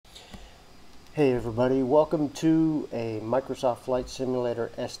Hey everybody, welcome to a Microsoft Flight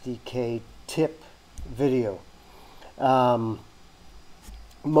Simulator SDK tip video.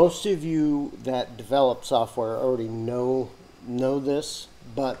 Most of you that develop software already know this,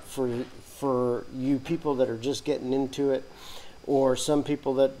 but for you people that are just getting into it, or some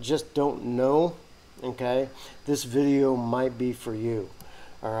people that just don't know, okay, this video might be for you.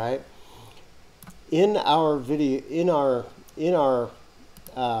 All right. In our video, in our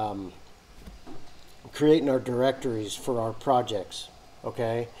creating our directories for our projects,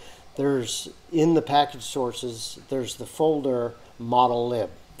 okay, there's in the package sources, there's the folder modelLib.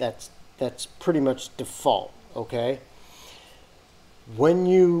 That's pretty much default. Okay, when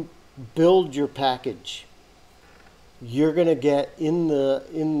you build your package, you're going to get in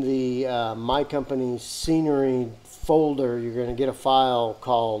the my company scenery folder, you're going to get a file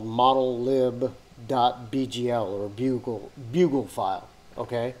called modellib.bgl or bugle file.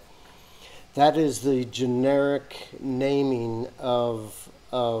 Okay, that is the generic naming of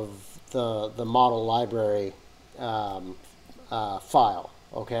the model library file.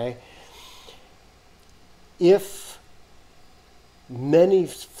 Okay, if many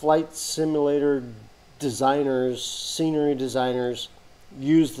flight simulator designers, scenery designers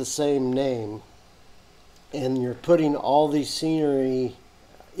use the same name, and you're putting all these scenery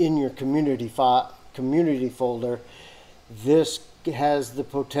in your community folder, this has the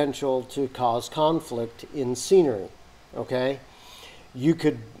potential to cause conflict in scenery. Okay, you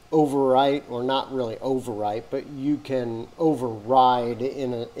could overwrite, or not really overwrite, but you can override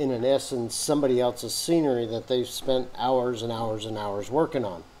in an essence somebody else's scenery that they've spent hours and hours and hours working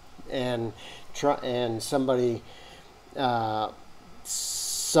on, and somebody's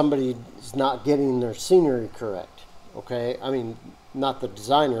not getting their scenery correct. Okay, I mean, not the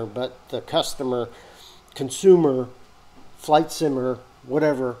designer, but the customer, consumer, flight simmer,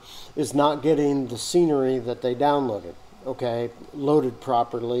 whatever, is not getting the scenery that they downloaded, okay, loaded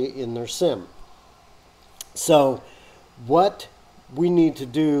properly in their sim. So what we need to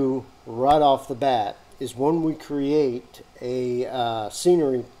do right off the bat is, when we create a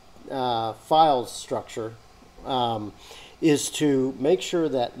scenery file structure, is to make sure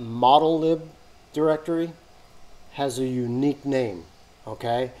that modelLib directory has a unique name.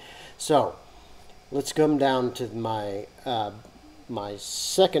 Okay, so let's come down to my my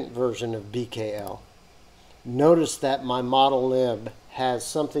second version of BKL. Notice that my modelLib has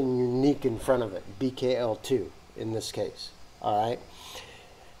something unique in front of it, BKL2 in this case. All right,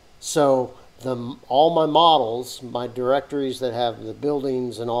 so all my models, my directories that have the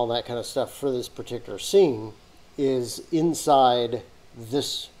buildings and all that kind of stuff for this particular scene, is inside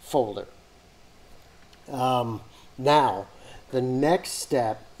this folder. Now, the next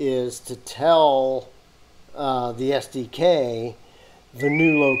step is to tell the SDK the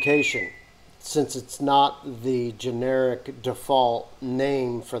new location, since it's not the generic default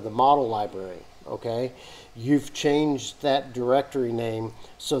name for the model library. Okay, you've changed that directory name,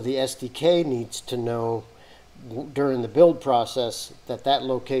 so the SDK needs to know during the build process that that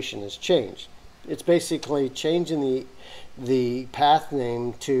location has changed. It's basically changing the path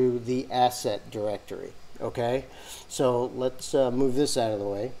name to the asset directory. Okay, so let's move this out of the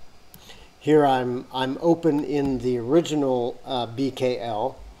way. Here I'm open in the original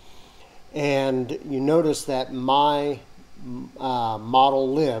BKL, and you notice that my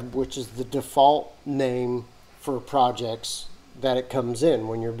modelLib, which is the default name for projects that it comes in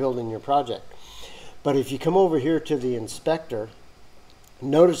when you're building your project. But if you come over here to the inspector,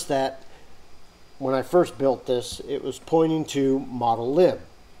 notice that when I first built this, it was pointing to modelLib.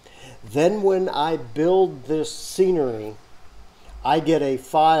 Then when I build this scenery, I get a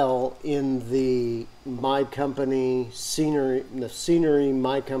file in the my company scenery,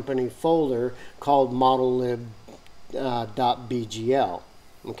 my company folder called modelLib.bgl.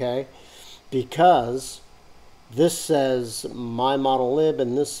 Okay, because this says my modelLib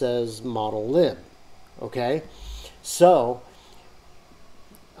and this says modelLib. Okay, so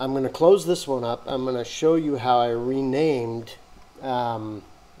I'm going to close this one up. I'm going to show you how I renamed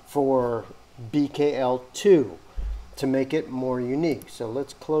for BKL2 to make it more unique. So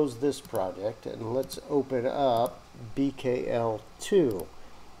let's close this project and let's open up BKL2.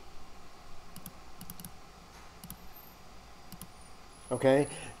 Okay,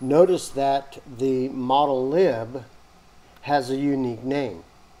 notice that the modelLib has a unique name.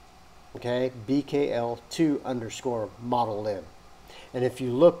 Okay, BKL2 underscore modelLib. And if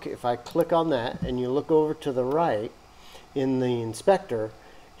you look, if I click on that and you look over to the right in the inspector,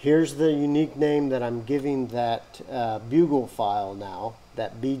 here's the unique name that I'm giving that bugle file now,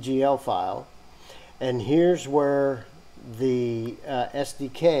 that BGL file. And here's where the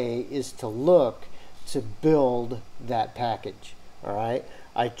SDK is to look to build that package. All right,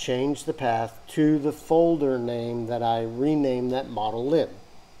 I changed the path to the folder name that I renamed that modelLib.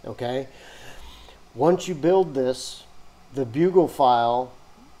 Okay, once you build this, the Bugle file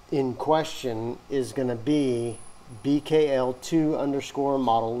in question is going to be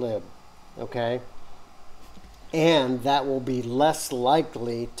bkl2_modelLib. Okay, and that will be less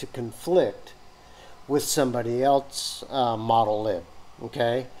likely to conflict with somebody else modelLib.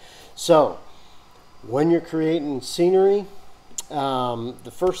 Okay, so when you're creating scenery,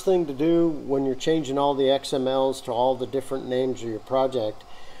 the first thing to do when you're changing all the XMLs to all the different names of your project,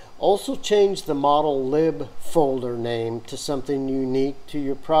 also change the modelLib folder name to something unique to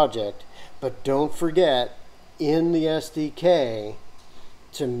your project. But don't forget in the SDK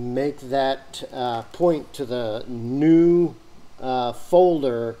to make that point to the new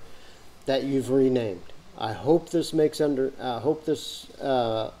folder that you've renamed. I hope this makes I hope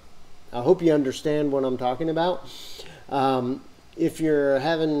you understand what I'm talking about. If you're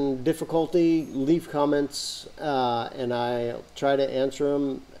having difficulty, leave comments and I'll try to answer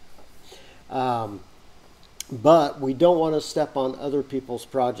them. But we don't want to step on other people's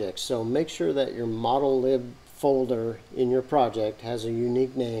projects, so make sure that your modelLib folder in your project has a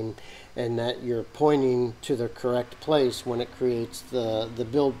unique name and that you're pointing to the correct place when it creates the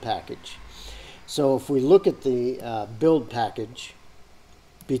build package. So if we look at the build package,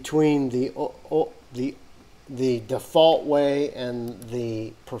 between the default way and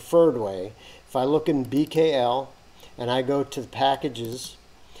the preferred way, if I look in BKL and I go to the packages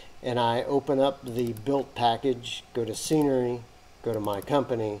and I open up the built package, go to scenery, go to my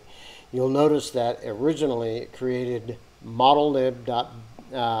company, you'll notice that originally it created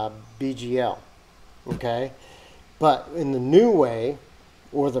modelLib.bgl. Okay, but in the new way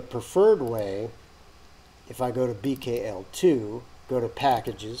or the preferred way, if I go to BKL2, go to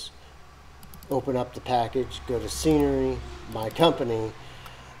packages, open up the package, go to scenery, my company,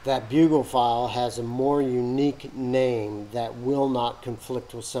 that Bugle file has a more unique name that will not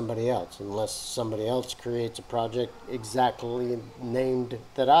conflict with somebody else unless somebody else creates a project exactly named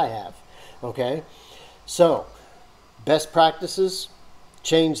that I have. Okay, so best practices,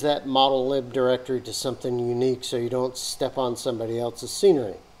 change that modelLib directory to something unique so you don't step on somebody else's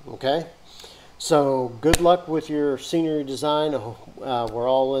scenery. Okay, so good luck with your scenery design. We're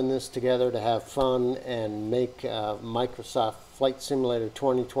all in this together to have fun and make Microsoft Flight Simulator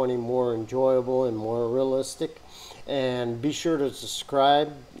 2020 more enjoyable and more realistic. And be sure to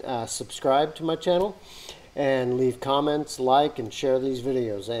subscribe to my channel and leave comments, like, and share these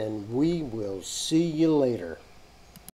videos. And we will see you later.